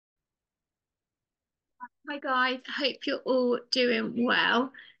Hi guys, I hope you're all doing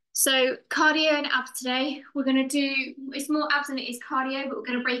well. So cardio and abs today. We're gonna do, it's more abs than it is cardio, but we're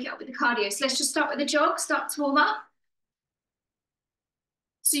gonna break it up with the cardio. So let's just start with the jog, start to warm up.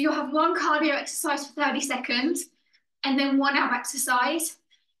 So you'll have one cardio exercise for 30 seconds and then one ab exercise,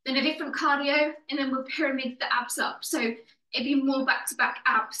 then a different cardio, and then we'll pyramid the abs up. So it'd be more back-to-back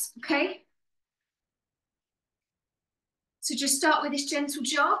abs, okay? So just start with this gentle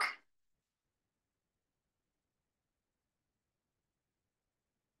jog.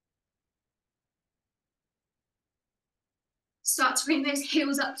 Start to bring those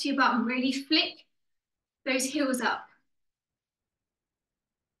heels up to your bum. Really flick those heels up.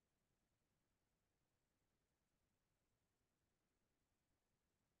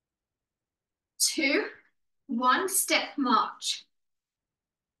 2, 1, step march.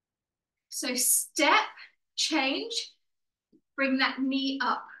 So step, change, bring that knee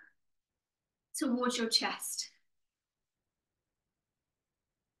up towards your chest.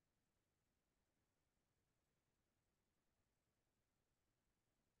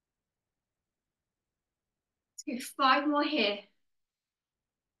 Let's go 5 more here.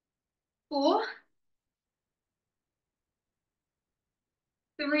 4,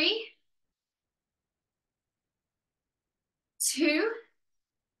 3, 2,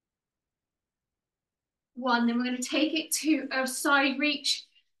 1. Then we're going to take it to a side reach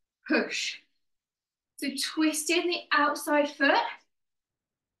push. So twist in the outside foot,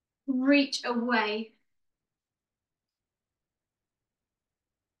 reach away.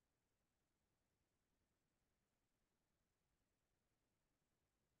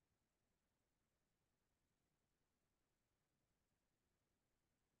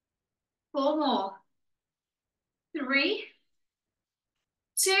 Four more. 3,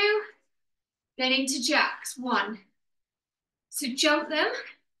 2, then into jacks. 1. So jump them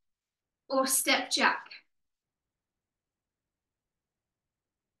or step jack.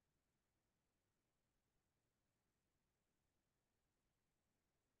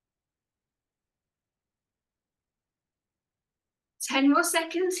 10 more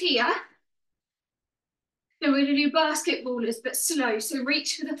seconds here. Then we're going to do basketballers, but slow. So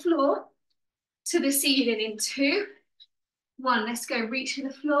reach for the floor to the ceiling in 2, 1. Let's go. Reach for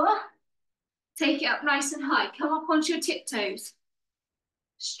the floor. Take it up nice and high. Come up onto your tiptoes.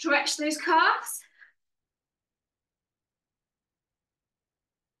 Stretch those calves.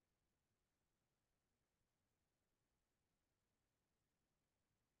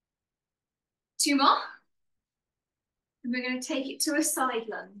 2 more. And we're going to take it to a side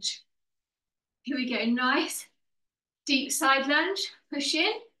lunge. Here we go. Nice. Deep side lunge. Push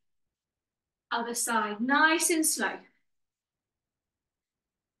in. Other side. Nice and slow.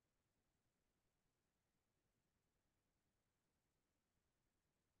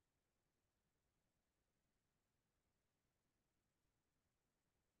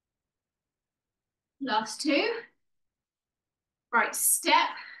 Last 2. Right, step.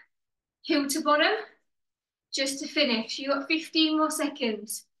 Heel to bottom. Just to finish. You've got 15 more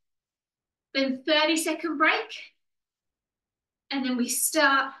seconds. Then 30-second break. And then we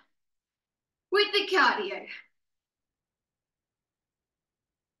start with the cardio.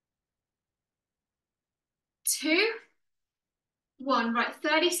 2, 1. Right,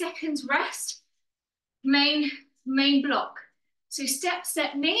 30 seconds rest. Main block. So step,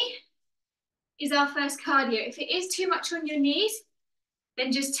 step, knee is our first cardio. If it is too much on your knees,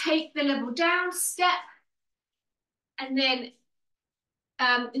 then just take the level down, step, and then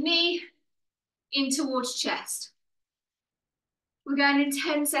knee in towards chest. We're going in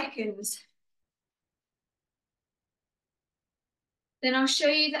 10 seconds. Then I'll show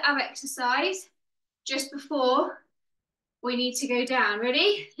you the ab exercise just before we need to go down.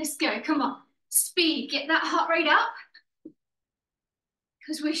 Ready? Let's go. Come on. Speed. Get that heart rate up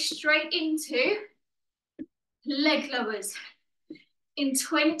because we're straight into leg lowers. In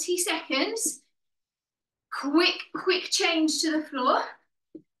 20 seconds, quick change to the floor.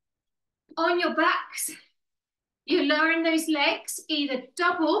 On your backs, you're lowering those legs, either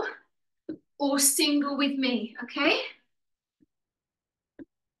double or single with me, okay?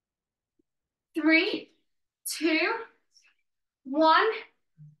 3, 2, 1.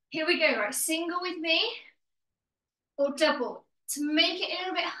 Here we go, right? Single with me or double. To make it a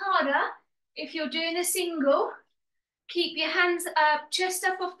little bit harder, if you're doing a single, keep your hands up, chest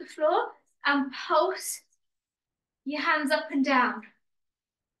up off the floor and pulse your hands up and down.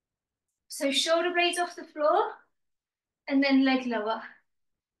 So shoulder blades off the floor and then leg lower.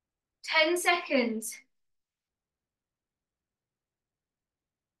 10 seconds.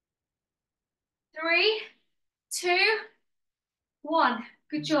 3, 2, 1.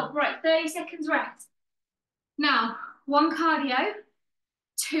 Good job. Right, 30 seconds rest. Now, one cardio,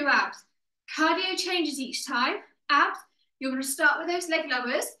 two abs. Cardio changes each time. Abs, you're going to start with those leg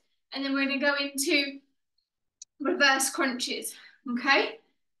lowers, and then we're going to go into reverse crunches, okay?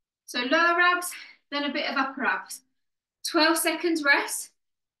 So lower abs, then a bit of upper abs. 12 seconds rest.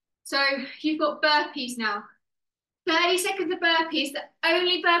 So you've got burpees now. 30 seconds of burpees, the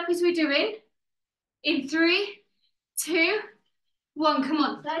only burpees we're doing in 3, 2, 1. Come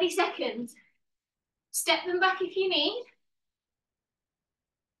on, 30 seconds. Step them back if you need.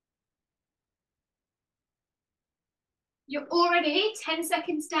 You're already 10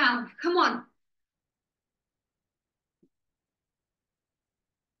 seconds down. Come on.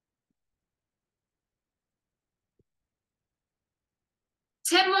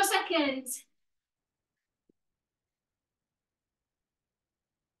 10 more seconds.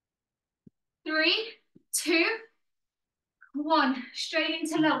 3, 2, 1. Straight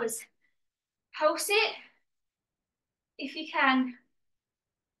into lowers. Pulse it if you can.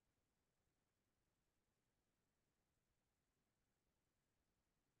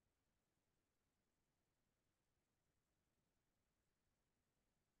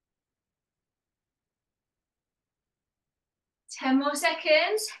 Ten more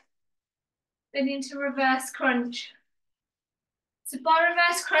seconds. Then into reverse crunch. So by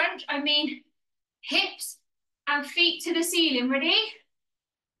reverse crunch, I mean hips and feet to the ceiling. Ready?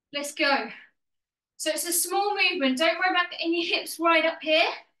 Let's go. So it's a small movement. Don't worry about getting your hips right up here.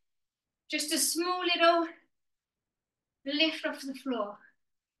 Just a small little lift off the floor.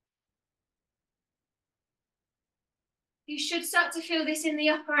 You should start to feel this in the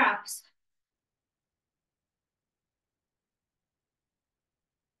upper abs.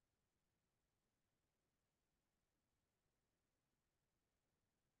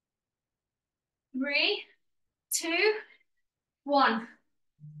 Three, two, 1.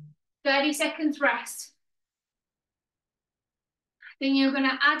 30 seconds rest. Then you're going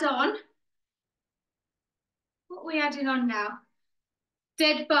to add on, what are we adding on now?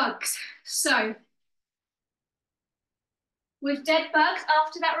 Dead bugs. So with dead bugs,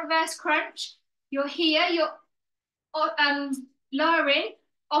 after that reverse crunch, you're here, you're lowering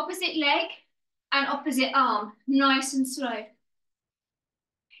opposite leg and opposite arm, nice and slow.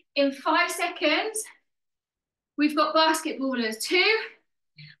 In 5 seconds, we've got basketballers. 2,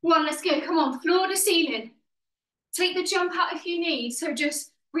 1, let's go. Come on, floor to ceiling. Take the jump out if you need. So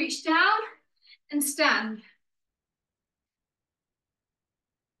just reach down and stand.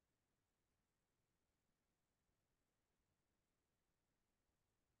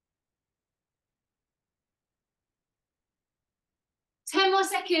 Ten more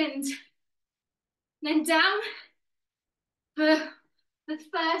seconds. Then down for the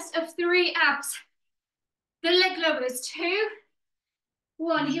first of 3 abs. The leg lowers. 2,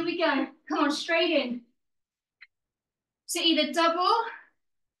 1. Here we go. Come on, straight in. So either double,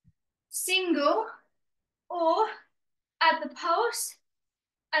 single, or at the pulse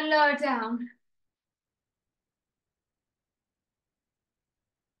and lower down.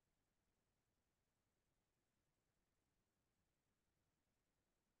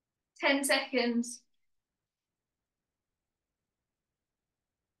 Ten seconds.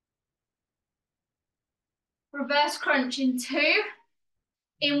 Reverse crunch in 2,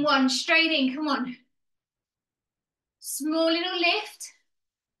 in 1, straight in, come on. Small little lift.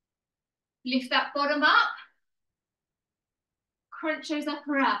 Lift that bottom up. Crunch those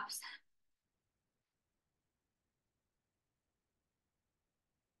upper abs.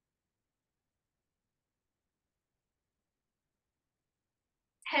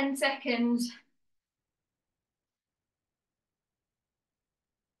 Ten seconds.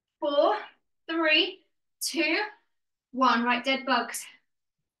 4, 3, 2, 1. Right, dead bugs.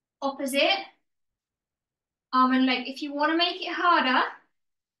 Opposite. Arm and leg. If you want to make it harder,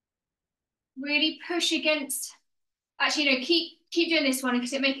 really push against. Actually, no, keep doing this one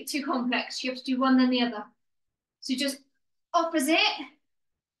because it make it too complex. You have to do one then the other. So just opposite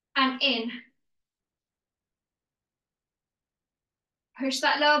and in. Push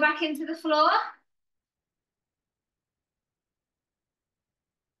that lower back into the floor.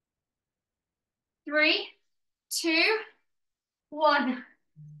 3, 2, 1.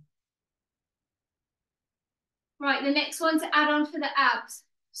 Right, the next one to add on for the abs.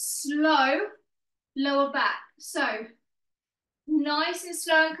 Slow, lower back. So, nice and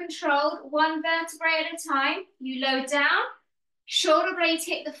slow and controlled, one vertebrae at a time. You lower down, shoulder blades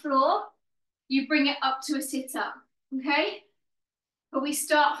hit the floor, you bring it up to a sit-up, okay? But we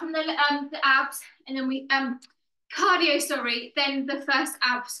start from the abs, and then we, cardio, sorry, then the first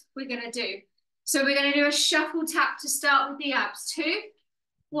abs we're gonna do. So we're gonna do a shuffle tap to start with the abs. 2,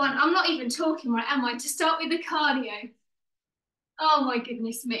 one. I'm not even talking right, am I? To start with the cardio. Oh my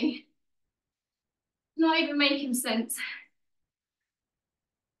goodness me. Not even making sense.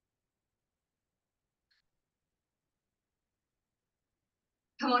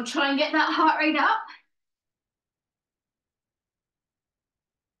 Come on, try and get that heart rate up.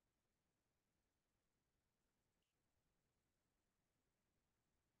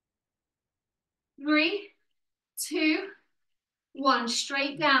 3, 2, 1.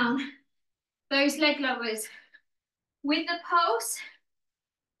 Straight down. Those leg lowers. With the pulse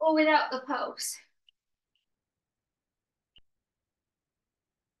or without the pulse.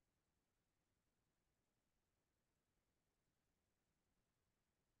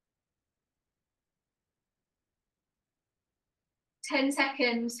 10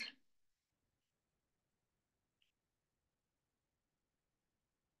 seconds.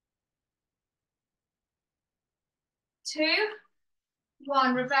 2,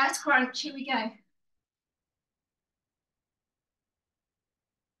 1. Reverse crunch. Here we go.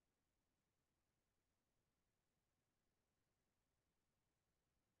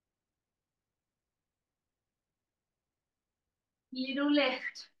 'Little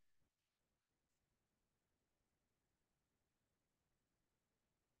lift.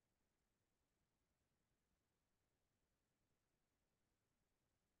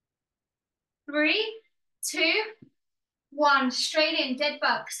 3, 2, 1. Straight in. Dead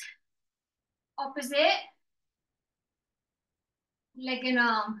bugs. Opposite. Leg and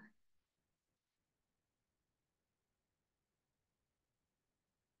arm.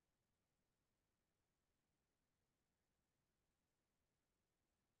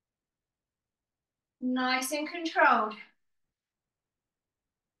 Nice and controlled.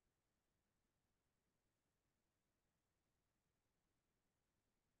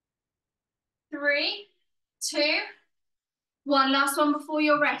 3, 2, 1. Last one before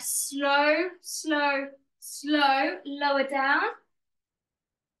your rest. Slow, slow, slow. Lower down.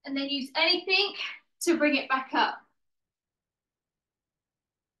 And then use anything to bring it back up.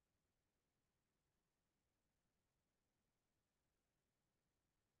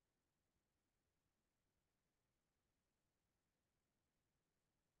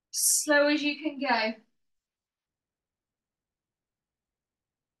 Slow as you can go.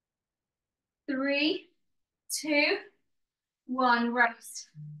 3, 2, 1. Rest.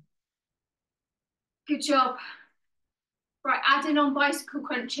 Good job. Right, adding on bicycle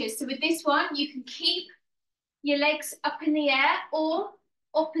crunches. So with this one, you can keep your legs up in the air or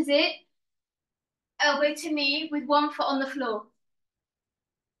opposite, elbow to knee with one foot on the floor.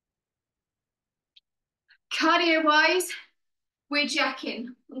 Cardio-wise, we're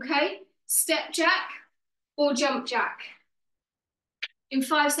jacking, okay? Step jack or jump jack. In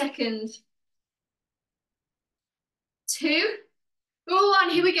 5 seconds. 2, 1.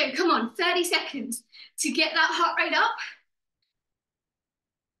 Here we go. Come on, 30 seconds to get that heart rate up.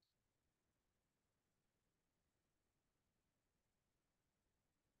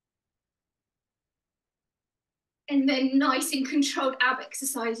 And then nice and controlled ab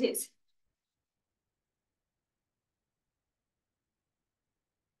exercises.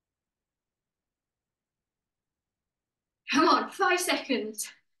 Come on, 5 seconds.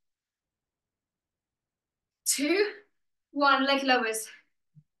 2, 1. Leg lowers.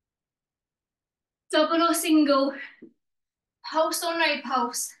 Double or single. Pulse or no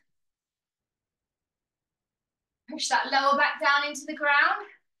pulse. Push that lower back down into the ground.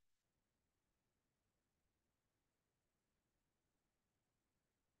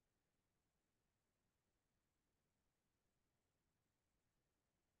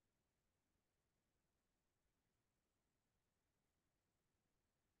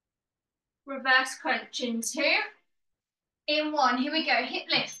 Reverse crunch in 2. In 1. Here we go. Hip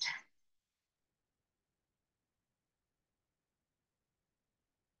lift.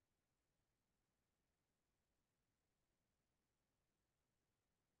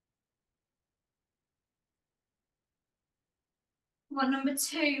 One, number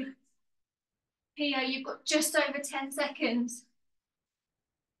 2. Here, you've got just over 10 seconds.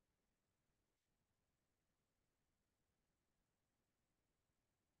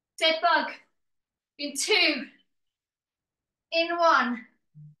 Dead bug. In 2. In 1.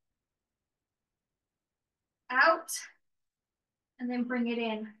 Out. And then bring it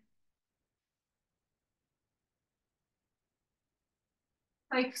in.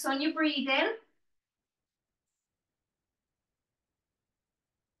 Focus on your breathing.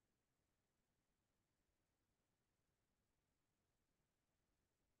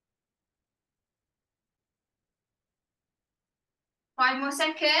 Five more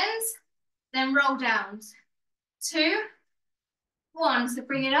seconds. Then roll downs. 2, one. So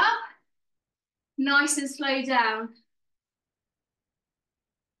bring it up, nice and slow down.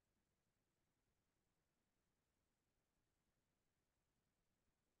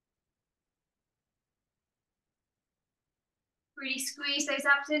 Really squeeze those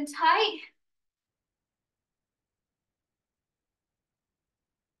abs in tight.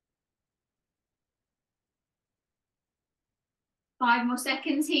 5 more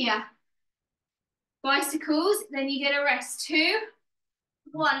seconds here. Bicycles, then you get a rest. 2,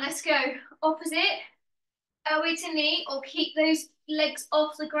 1, let's go. Opposite, elbow to knee, or keep those legs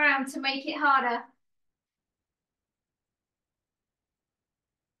off the ground to make it harder.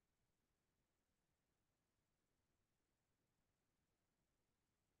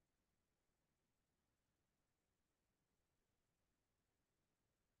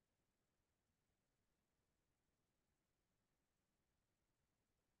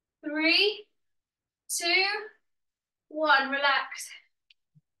 3, 2, 1, relax.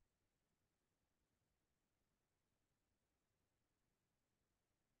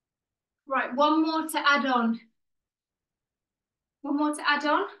 Right, one more to add on. One more to add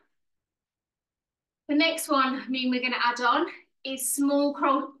on. The next one, we're going to add on is small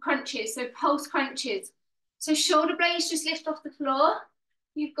crunches, so pulse crunches. So shoulder blades just lift off the floor.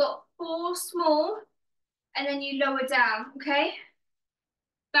 You've got 4 small, and then you lower down, okay?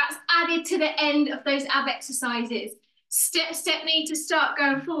 That's added to the end of those ab exercises. Step knee to start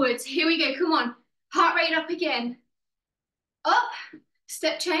going forwards. Here we go, come on. Heart rate up again. Up,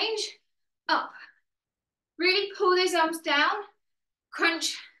 step change, up. Really pull those arms down,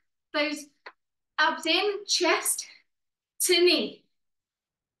 crunch those abs in, chest to knee.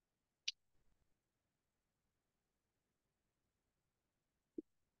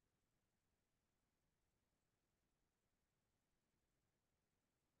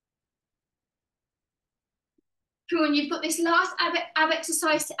 Come on, you've got this last ab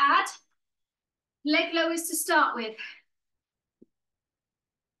exercise to add. Leg lowers to start with.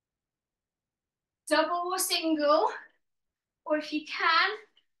 Double or single, or if you can,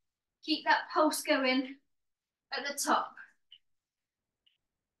 keep that pulse going at the top.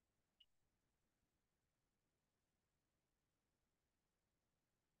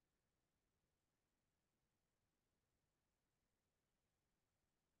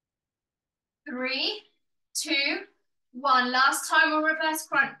 3, 2, 1. Last time on reverse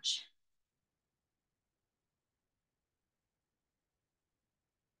crunch.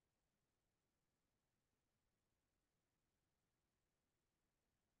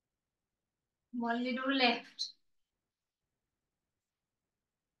 One little lift.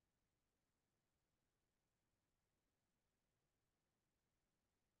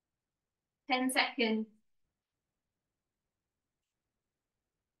 10 seconds.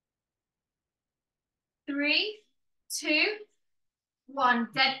 3, 2, 1.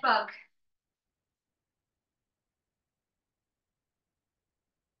 Dead bug.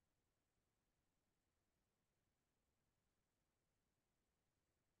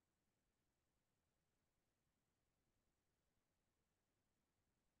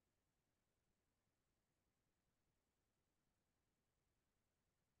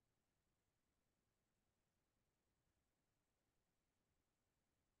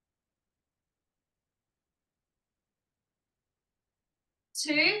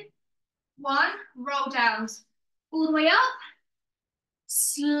 Two, 1. Roll downs. All the way up.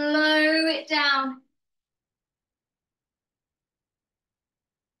 Slow it down.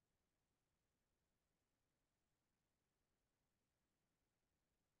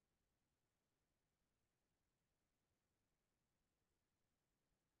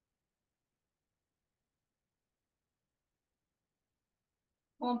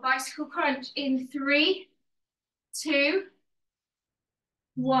 One bicycle crunch in 3, 2,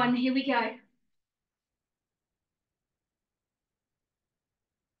 1. Here we go.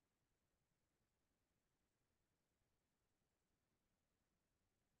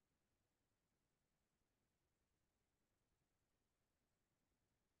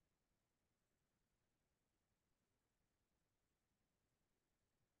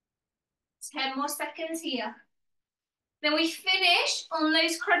 10 more seconds here. Then we finish on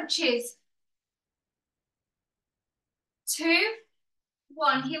those crunches. 2,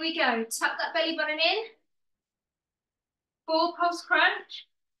 1. Here we go. Tuck that belly button in. 4 pulse crunch.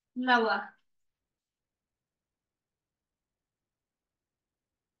 Lower.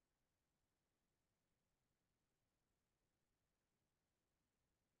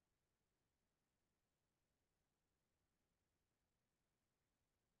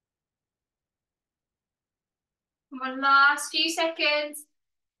 Come on, last few seconds.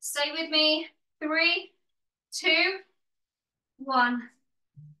 Stay with me. 3, 2, one.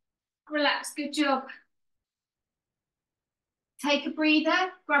 Relax, good job. Take a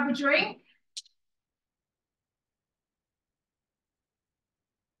breather, grab a drink.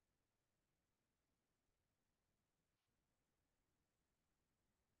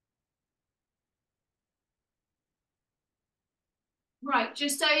 Right,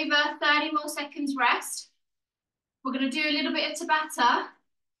 just over 30 more seconds rest. We're going to do a little bit of Tabata,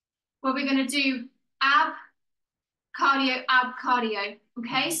 where we're going to do ab, cardio,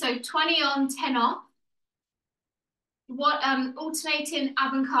 okay? So 20 on, 10 off. What alternating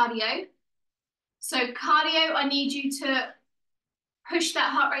ab and cardio. So cardio, I need you to push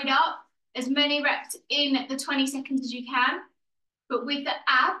that heart rate up as many reps in the 20 seconds as you can. But with the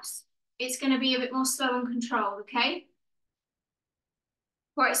abs, it's going to be a bit more slow and controlled, okay?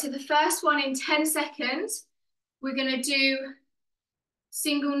 Right, so the first one in 10 seconds, we're going to do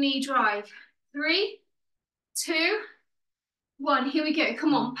single knee drive. 3, 2, 1. Here we go.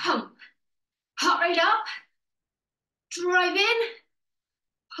 Come on, pump. Heart rate up. Drive in.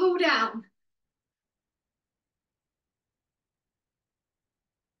 Pull down.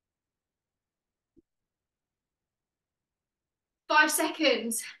 5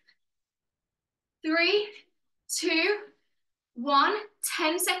 seconds. 3, 2, 1.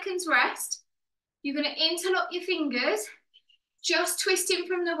 10 seconds rest. You're going to interlock your fingers, just twisting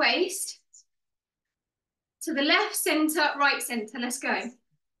from the waist to the left center, right center. Let's go.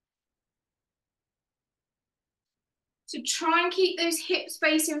 So try and keep those hips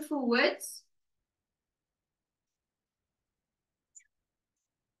facing forwards.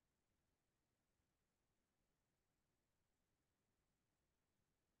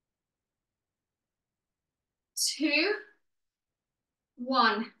 2,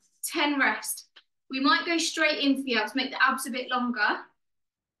 1. 10 rest. We might go straight into the abs, make the abs a bit longer,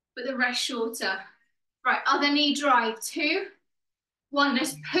 but the rest shorter. Right, other knee drive. 2, 1.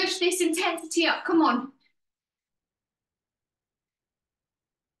 Let's push this intensity up. Come on.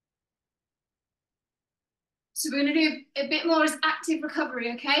 So we're going to do a bit more as active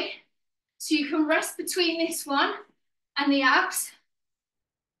recovery, okay? So you can rest between this one and the abs,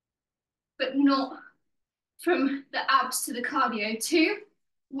 but not from the abs to the cardio. 2,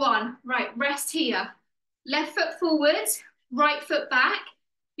 1. Right, rest here. Left foot forwards, right foot back.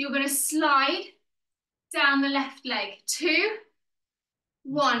 You're going to slide down the left leg. 2,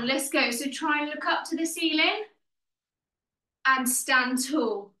 1. Let's go. So try and look up to the ceiling and stand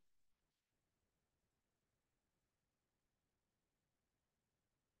tall.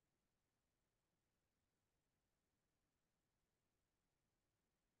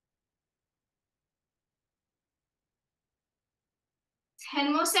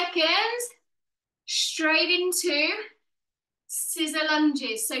 Ten more seconds. Straight into scissor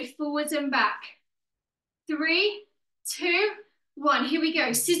lunges. So forwards and back. 3, 2, 1. Here we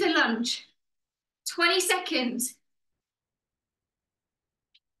go. Scissor lunge. 20 seconds.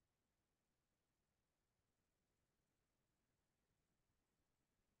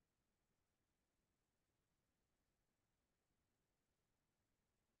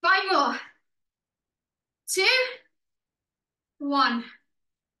 Five more. 2, 1.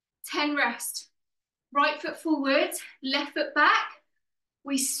 10 rest. Right foot forward, left foot back.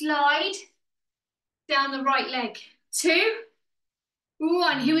 We slide down the right leg. 2,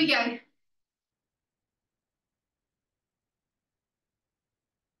 1. Here we go.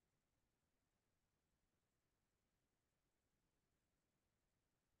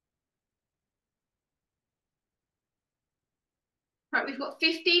 Right, we've got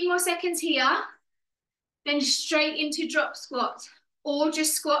 15 more seconds here. Then straight into drop squat, or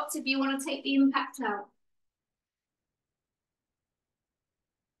just squats if you want to take the impact out.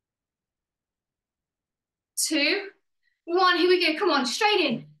 2, 1. Here we go. Come on, straight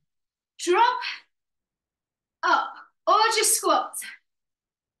in. Drop, up, or just squat.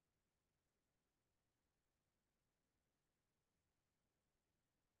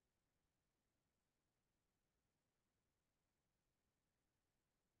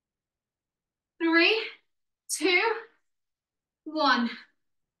 3, 2, 1.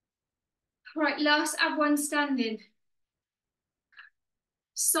 Right, last ab one standing.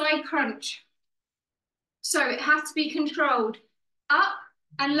 Side crunch. So it has to be controlled. Up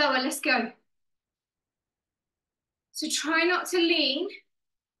and lower. Let's go. So try not to lean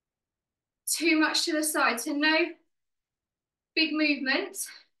too much to the side. So no big movements.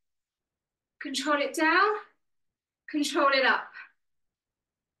 Control it down, control it up.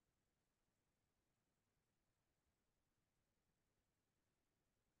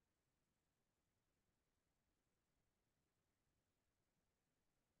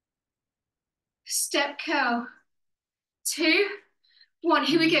 Step curl. two, one.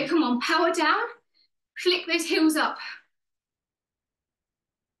 Here we go. Come on, power down. Flick those heels up.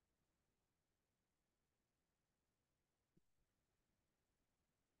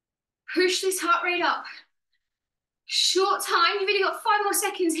 Push this heart rate up. Short time. You've only got 5 more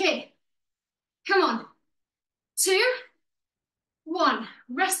seconds here. Come on. Two, one.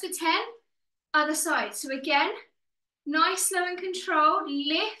 Rest for 10. Other side. So again, nice, slow and controlled.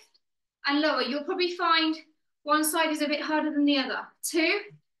 Lift and lower. You'll probably find one side is a bit harder than the other. Two,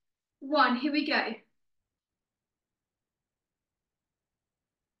 one. Here we go.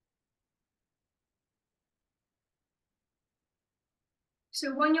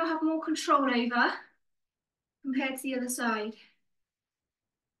 So one you'll have more control over compared to the other side.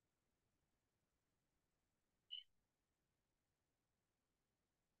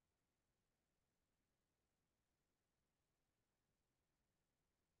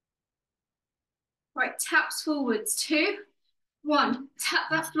 Right, taps forwards. Two, one. Tap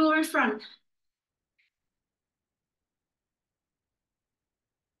that floor in front.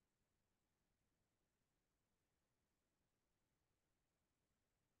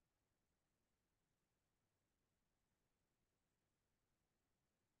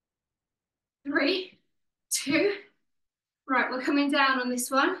 Three, two. Right, we're coming down on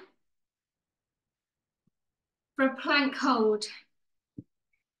this one for a plank hold.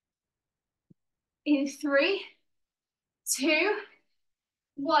 In three, two,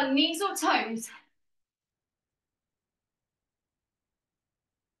 one. Knees or toes.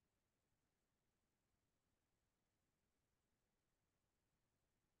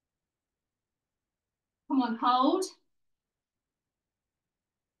 Come on, hold.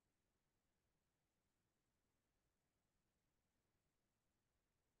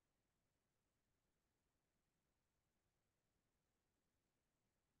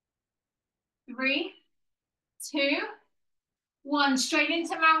 Three, two, one. Straight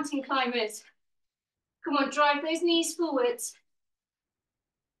into mountain climbers. Come on, drive those knees forwards.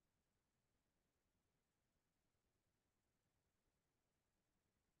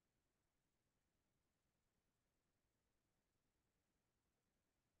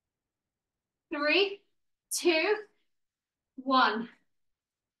 Three, two, one.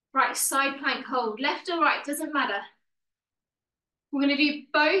 Right, side plank hold. Left or right, doesn't matter. We're going to do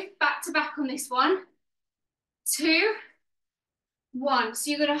both back to back on this one. Two, one.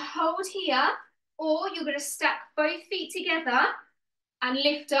 So you're going to hold here, or you're going to stack both feet together and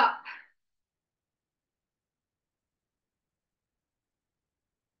lift up.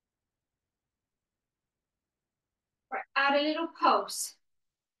 Right, add a little pulse.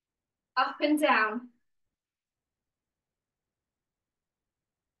 Up and down.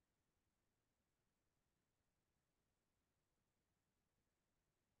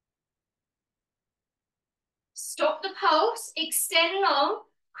 Stop the pulse, extend long,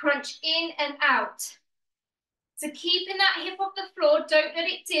 crunch in and out. So keeping that hip off the floor, don't let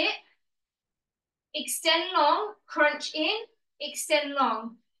it dip. Extend long, crunch in, extend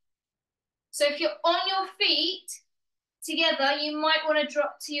long. So if you're on your feet together, you might want to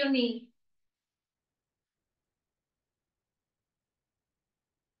drop to your knee.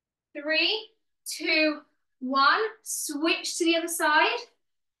 Three, two, one. Switch to the other side.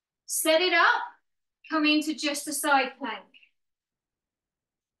 Set it up. Come into just a side plank.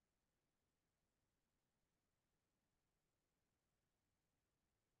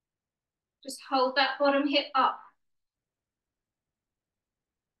 Just hold that bottom hip up.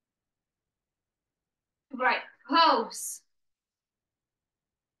 Right, pulse.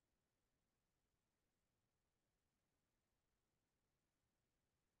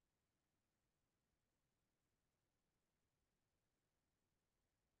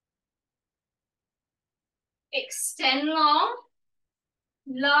 Extend long.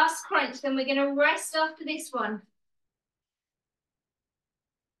 Last crunch, then we're going to rest after this one.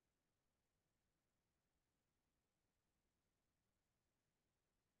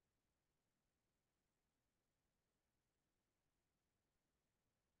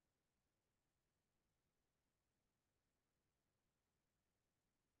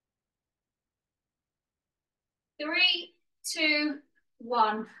 Three, two,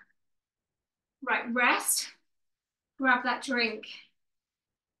 one. Right, rest. Grab that drink.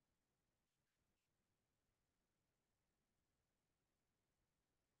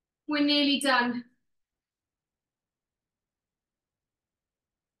 We're nearly done.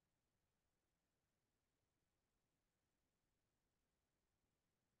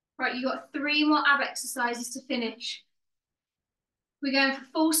 Right, you've got 3 more ab exercises to finish. We're going for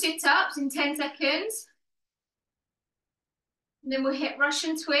full sit-ups in 10 seconds. And then we'll hit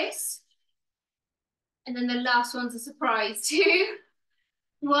Russian twist. And then the last one's a surprise. 2,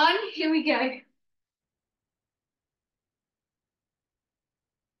 1, here we go.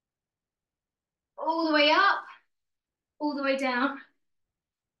 All the way up, all the way down.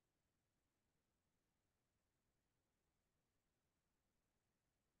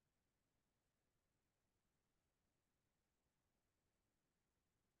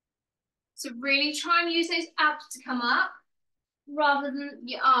 So really try and use those abs to come up rather than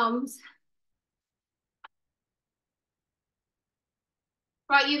your arms.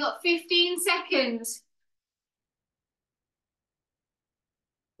 Right, you've got 15 seconds.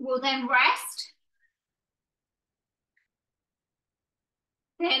 We'll then rest.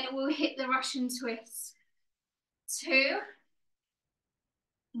 Then we'll hit the Russian twist. 2,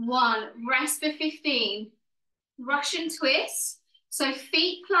 1, rest for 15. Russian twist. So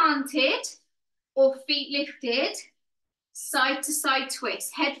feet planted or feet lifted, side to side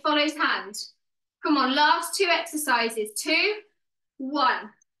twist. Head follows hand. Come on, last 2 exercises. 2, 1.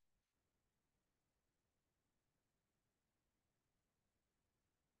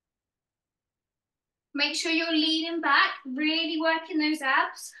 Make sure you're leaning back, really working those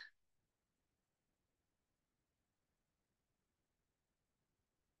abs.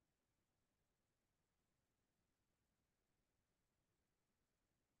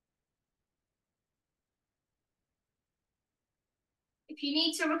 If you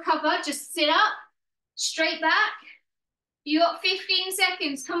need to recover, just sit up, straight back. You got 15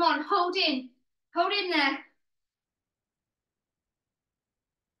 seconds. Come on, hold in. Hold in there.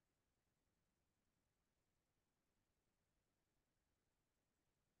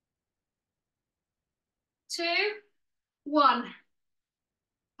 2, 1.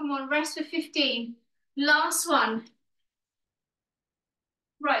 Come on, rest for 15. Last one.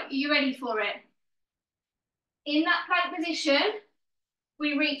 Right, are you ready for it? In that plank position,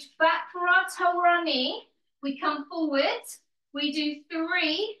 we reach back for our toe or our knee. We come forward. We do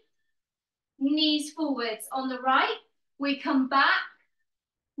 3 knees forwards. On the right, we come back.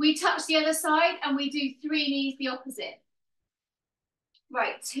 We touch the other side and we do 3 knees the opposite.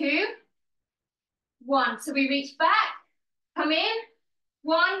 Right, 2, 1. So we reach back, come in,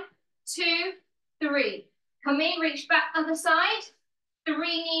 1, 2, 3. Come in, reach back other side, 3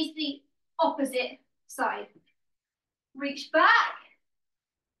 knees the opposite side. Reach back,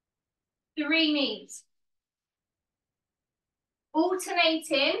 3 knees.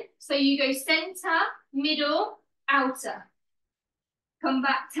 Alternating, so you go center, middle, outer. Come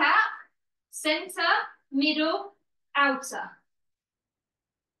back, tap, center, middle, outer.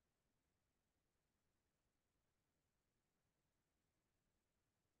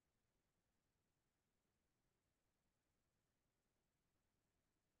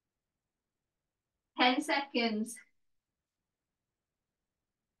 Ten seconds.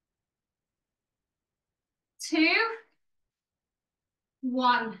 2,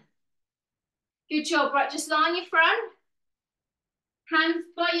 1. Good job. Right, just lie on your front. Hands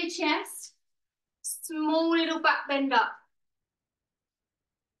by your chest. Small little back bend up.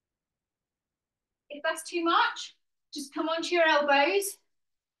 If that's too much, just come onto your elbows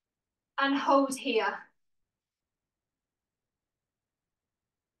and hold here.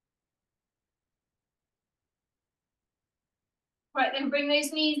 Right, then bring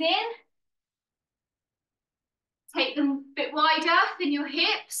those knees in. Take them a bit wider than your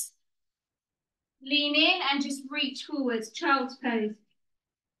hips. Lean in and just reach forwards, child's pose.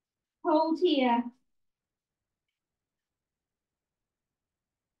 Hold here.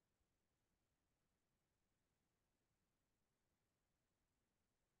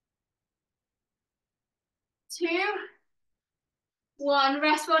 2, 1.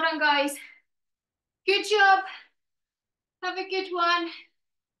 Rest, well done, guys. Good job. Have a good one.